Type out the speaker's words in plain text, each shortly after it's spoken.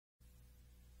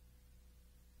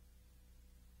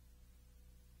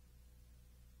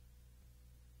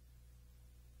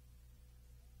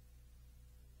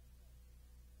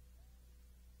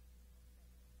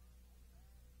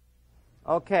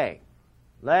Okay,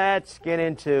 let's get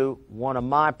into one of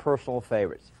my personal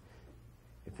favorites.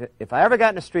 If I ever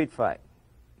got in a street fight,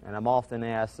 and I'm often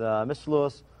asked, Mr.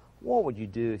 Lewis, what would you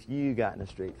do if you got in a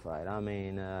street fight? I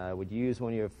mean, would you use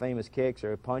one of your famous kicks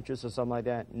or punches or something like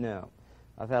that? No.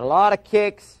 I've had a lot of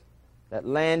kicks that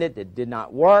landed that did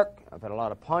not work. I've had a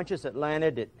lot of punches that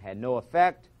landed that had no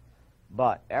effect.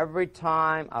 But every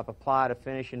time I've applied a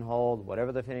finishing hold,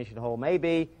 whatever the finishing hold may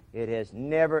be, it has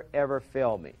never, ever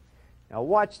failed me. Now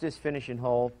watch this finishing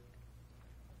hold,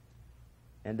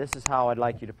 and this is how I'd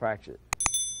like you to practice it.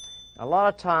 Now, a lot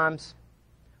of times,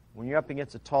 when you're up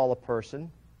against a taller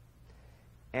person,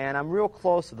 and I'm real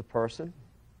close to the person,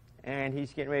 and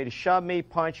he's getting ready to shove me,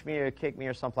 punch me, or kick me,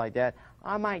 or something like that,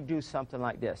 I might do something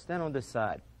like this. Stand on this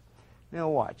side. Now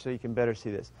watch, so you can better see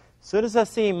this. As soon as I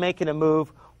see him making a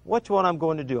move, watch what I'm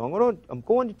going to do. I'm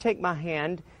going to take my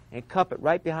hand and cup it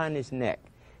right behind his neck.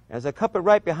 As I cup it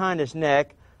right behind his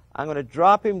neck, I'm going to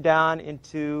drop him down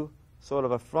into sort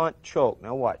of a front choke.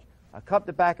 Now watch. I cup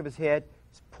the back of his head,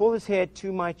 pull his head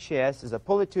to my chest. As I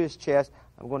pull it to his chest,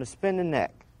 I'm going to spin the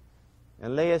neck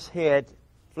and lay his head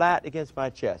flat against my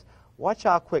chest. Watch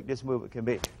how quick this movement can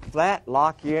be. Flat,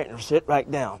 lock here, and sit right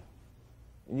down.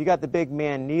 And you got the big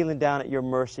man kneeling down at your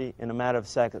mercy in a matter of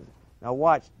seconds. Now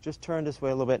watch, just turn this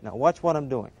way a little bit. Now watch what I'm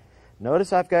doing.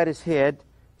 Notice I've got his head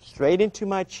straight into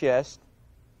my chest.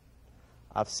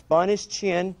 I've spun his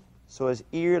chin so his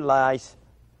ear lies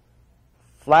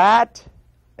flat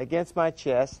against my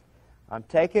chest. I'm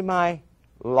taking my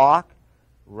lock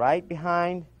right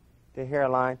behind the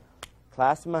hairline,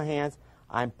 clasping my hands.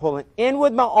 I'm pulling in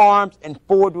with my arms and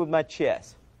forward with my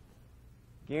chest.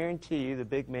 Guarantee you the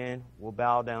big man will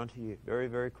bow down to you very,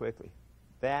 very quickly.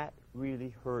 That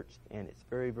really hurts, and it's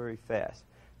very, very fast.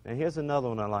 Now here's another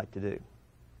one I like to do.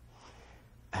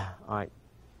 All right.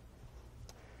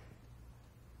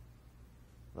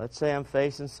 Let's say I'm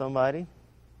facing somebody.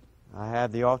 I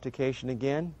have the altercation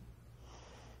again.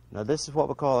 Now this is what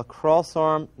we call a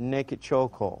cross-arm naked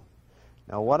chokehold.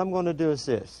 Now what I'm going to do is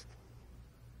this.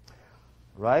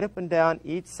 Right up and down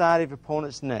each side of your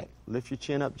opponent's neck. Lift your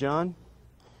chin up, John.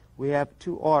 We have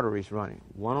two arteries running.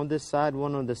 One on this side,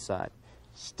 one on this side.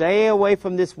 Stay away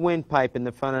from this windpipe in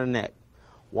the front of the neck.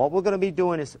 What we're going to be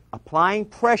doing is applying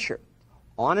pressure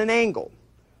on an angle.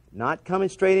 Not coming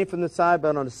straight in from the side,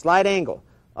 but on a slight angle.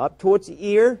 Up towards the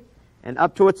ear and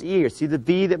up towards the ear. See the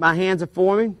V that my hands are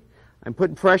forming? I'm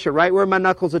putting pressure right where my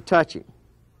knuckles are touching.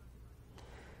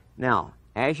 Now,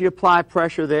 as you apply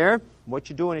pressure there, what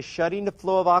you're doing is shutting the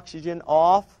flow of oxygen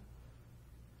off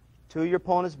to your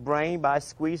opponent's brain by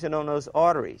squeezing on those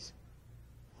arteries.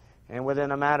 And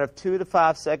within a matter of 2 to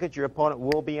 5 seconds, your opponent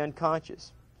will be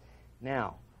unconscious.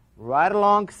 Now, right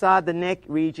alongside the neck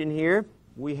region here,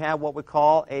 we have what we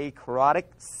call a carotid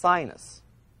sinus.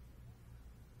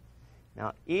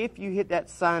 Now, if you hit that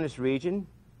sinus region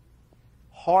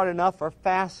hard enough or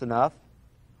fast enough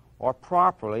or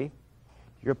properly,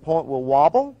 your opponent will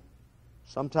wobble.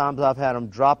 Sometimes I've had them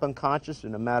drop unconscious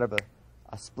in a matter of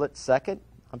a split second.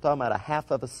 I'm talking about a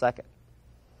half of a second.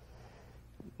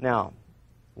 Now,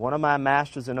 one of my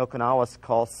masters in Okinawa is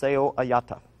called Seo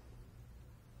Ayata.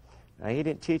 Now, he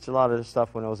didn't teach a lot of this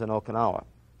stuff when I was in Okinawa.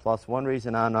 Plus, one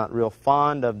reason I'm not real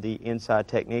fond of the inside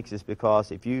techniques is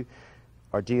because if you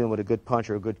are dealing with a good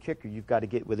puncher or a good kicker, you've got to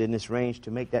get within this range to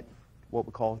make that, what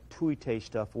we call tuite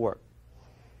stuff work.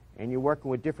 And you're working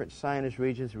with different sinus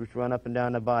regions which run up and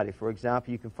down the body. For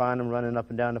example, you can find them running up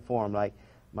and down the forearm. Like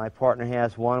my partner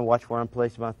has one. Watch where I'm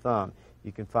placing my thumb.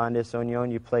 You can find this on your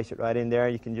own. You place it right in there.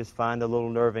 You can just find the little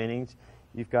nerve endings.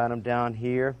 You've got them down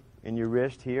here in your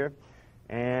wrist here.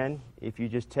 And if you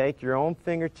just take your own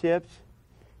fingertips,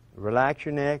 relax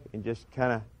your neck, and just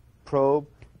kind of probe,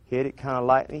 hit it kind of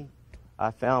lightly. I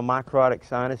found my carotid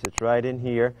sinus. It's right in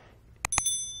here.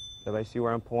 Everybody see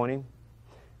where I'm pointing?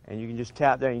 And you can just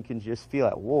tap there and you can just feel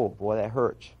it. Whoa, boy, that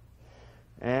hurts.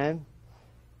 And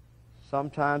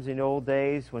sometimes in the old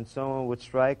days when someone would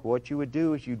strike, what you would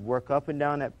do is you'd work up and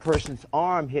down that person's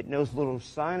arm, hitting those little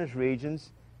sinus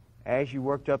regions as you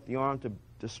worked up the arm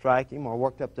to strike him or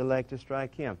worked up the leg to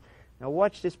strike him. Now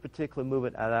watch this particular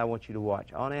movement that I want you to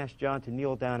watch. I want to ask John to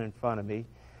kneel down in front of me.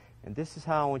 And this is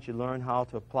how I want you to learn how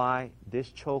to apply this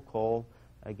chokehold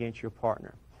against your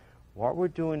partner. What we're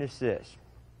doing is this.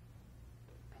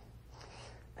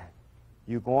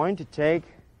 You're going to take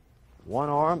one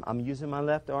arm, I'm using my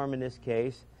left arm in this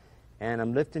case, and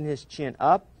I'm lifting his chin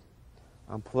up.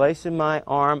 I'm placing my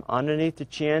arm underneath the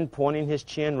chin, pointing his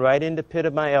chin right in the pit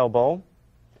of my elbow,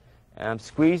 and I'm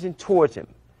squeezing towards him.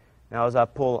 Now as I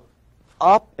pull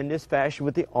up in this fashion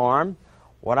with the arm,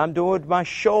 what I'm doing with my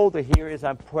shoulder here is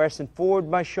I'm pressing forward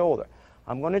my shoulder.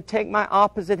 I'm going to take my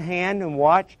opposite hand and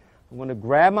watch. I'm going to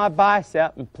grab my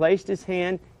bicep and place this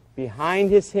hand behind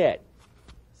his head.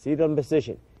 See the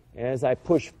position. And as I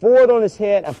push forward on his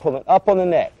head, I'm pulling up on the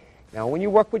neck. Now, when you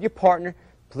work with your partner,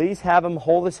 please have him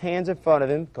hold his hands in front of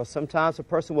him, because sometimes a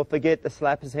person will forget to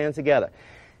slap his hands together.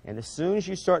 And as soon as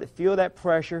you start to feel that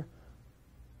pressure,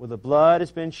 where the blood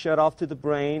has been shut off to the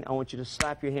brain, I want you to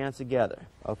slap your hands together,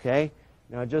 okay?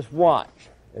 Now just watch.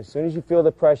 As soon as you feel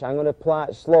the pressure, I'm going to apply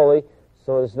it slowly,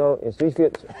 so there's no, as soon as you feel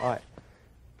it, all right.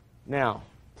 Now,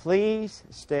 please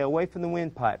stay away from the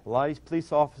windpipe. A lot of these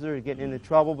police officers are getting into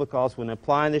trouble because when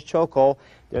applying this chokehold,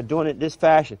 they're doing it this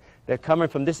fashion. They're coming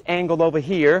from this angle over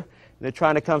here, and they're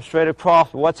trying to come straight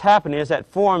across. But what's happening is that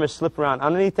forearm is slipping around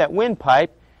underneath that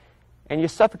windpipe, and you're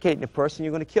suffocating the person.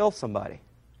 You're going to kill somebody.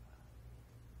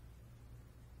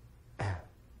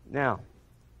 Now,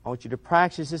 I want you to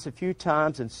practice this a few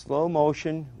times in slow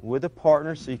motion with a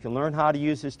partner so you can learn how to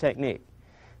use this technique.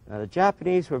 Now, the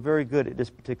Japanese were very good at this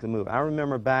particular move. I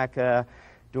remember back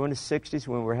during the 60s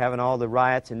when we were having all the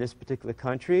riots in this particular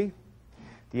country,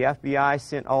 the FBI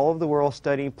sent all over the world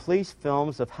studying police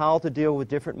films of how to deal with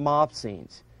different mob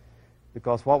scenes.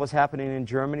 Because what was happening in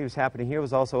Germany was happening here,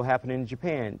 was also happening in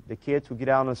Japan. The kids would get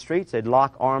out on the streets, they'd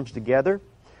lock arms together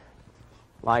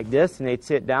like this, and they'd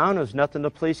sit down. There was nothing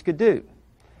the police could do.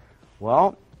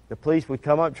 Well, the police would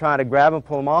come up trying to grab them,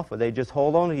 pull them off, but they'd just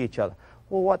hold on to each other.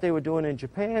 Well, what they were doing in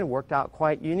Japan worked out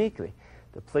quite uniquely.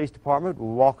 The police department would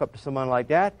walk up to someone like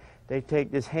that. They'd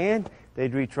take this hand.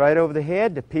 They'd reach right over the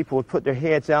head. The people would put their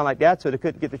heads down like that so they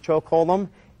couldn't get the chokehold on them.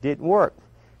 Didn't work.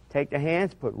 Take the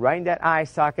hands, put right in that eye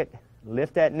socket,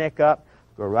 lift that neck up,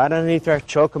 go right underneath there,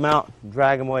 choke them out,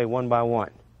 drag them away one by one.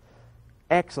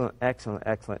 Excellent, excellent,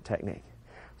 excellent technique.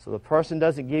 So the person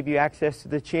doesn't give you access to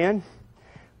the chin.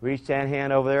 Reach that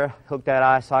hand over there, hook that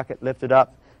eye socket, lift it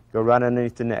up, go right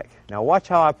underneath the neck. Now watch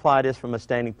how I apply this from a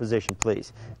standing position,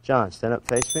 please. John, stand up,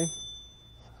 face me.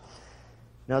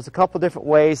 Now there's a couple different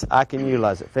ways I can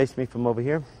utilize it. Face me from over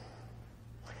here.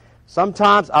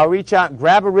 Sometimes I'll reach out and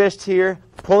grab a wrist here,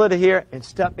 pull it here, and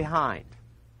step behind.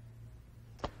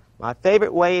 My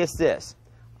favorite way is this.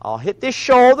 I'll hit this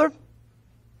shoulder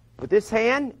with this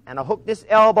hand, and I'll hook this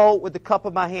elbow with the cup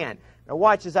of my hand. Now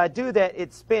watch, as I do that,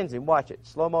 it spins him. Watch it,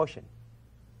 slow motion.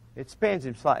 It spins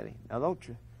him slightly. Now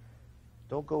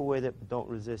don't go with it, but don't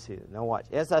resist here. Now watch.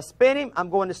 As I spin him, I'm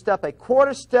going to step a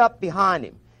quarter step behind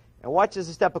him. And watch as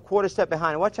I step a quarter step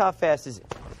behind him. Watch how fast is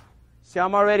it. See,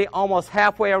 I'm already almost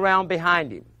halfway around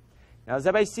behind him. Now does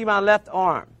everybody see my left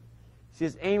arm? See,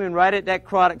 it's aiming right at that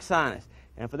carotid sinus.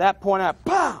 And for that point out,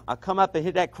 pow, I come up and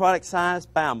hit that carotid sinus,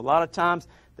 bam. A lot of times,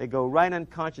 they go right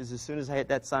unconscious as soon as I hit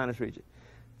that sinus region.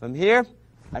 From here,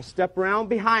 I step around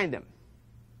behind them.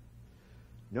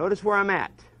 Notice where I'm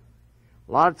at.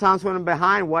 A lot of times when I'm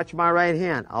behind, watch my right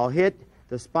hand. I'll hit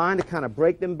the spine to kind of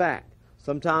break them back.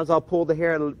 Sometimes I'll pull the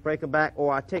hair to break them back,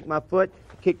 or I take my foot,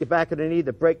 kick the back of the knee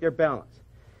to break their balance.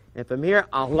 And from here,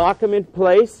 I'll lock them in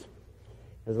place.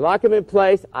 As I lock them in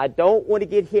place, I don't want to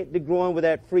get hit in the groin with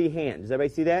that free hand. Does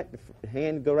everybody see that? The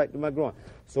hand go right to my groin.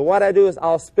 So what I do is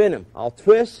I'll spin them. I'll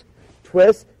twist,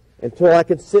 until I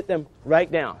can sit them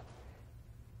right down.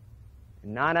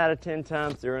 9 out of 10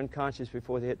 times, they're unconscious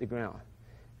before they hit the ground.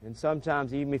 And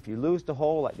sometimes, even if you lose the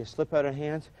hold, like they slip out of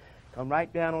hands, come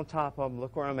right down on top of them,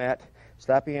 look where I'm at,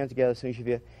 slap your hands together as soon as you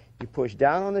feel. You push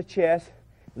down on the chest,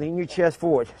 lean your chest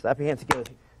forward, slap your hands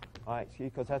together. All right, see,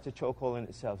 because that's a chokehold in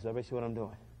itself. Does everybody see what I'm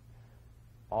doing?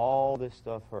 All this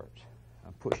stuff hurts.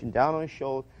 I'm pushing down on his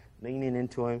shoulder, leaning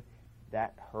into him.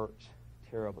 That hurts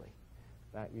terribly.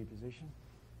 Back knee position.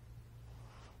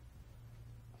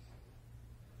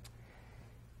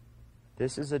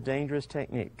 This is a dangerous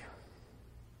technique.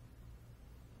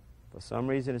 For some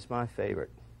reason, it's my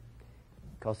favorite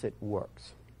because it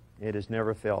works. It has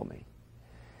never failed me.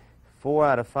 4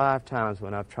 out of 5 times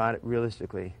when I've tried it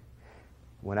realistically,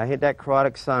 when I hit that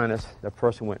carotid sinus, the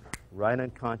person went right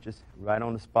unconscious, right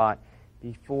on the spot,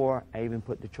 before I even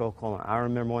put the chokehold on. I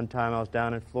remember one time I was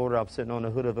down in Florida. I was sitting on the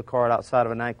hood of a car outside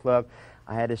of a nightclub.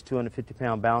 I had this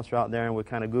 250-pound bouncer out there, and we're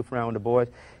kind of goofing around with the boys.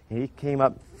 And he came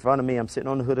up in front of me. I'm sitting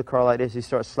on the hood of the car like this. He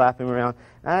starts slapping me around.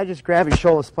 And I just grabbed his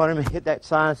shoulder, spun him, and hit that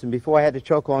sinus. And before I had the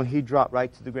choke on, he dropped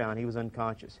right to the ground. He was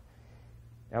unconscious.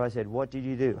 Everybody said, "What did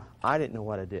you do?" I didn't know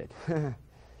what I did.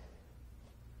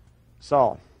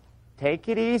 So, take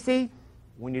it easy.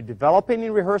 When you're developing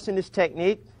and rehearsing this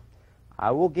technique,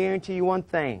 I will guarantee you one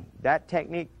thing. That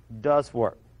technique does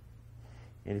work.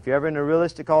 And if you're ever in a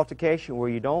realistic altercation where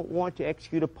you don't want to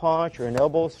execute a punch or an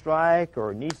elbow strike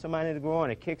or knee somebody in the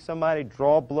groin or kick somebody,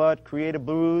 draw blood, create a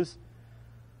bruise,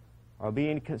 or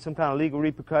be in some kind of legal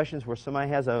repercussions where somebody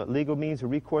has a legal means of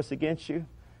recourse against you,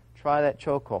 try that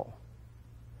chokehold.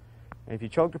 And if you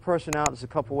choke the person out, there's a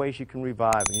couple ways you can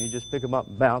revive them. You just pick them up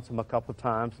and bounce them a couple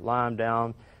times, lie them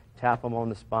down, tap them on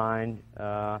the spine.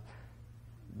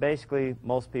 Basically,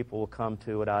 most people will come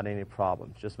to without any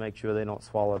problems. Just make sure they don't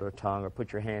swallow their tongue or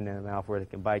put your hand in their mouth where they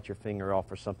can bite your finger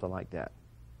off or something like that.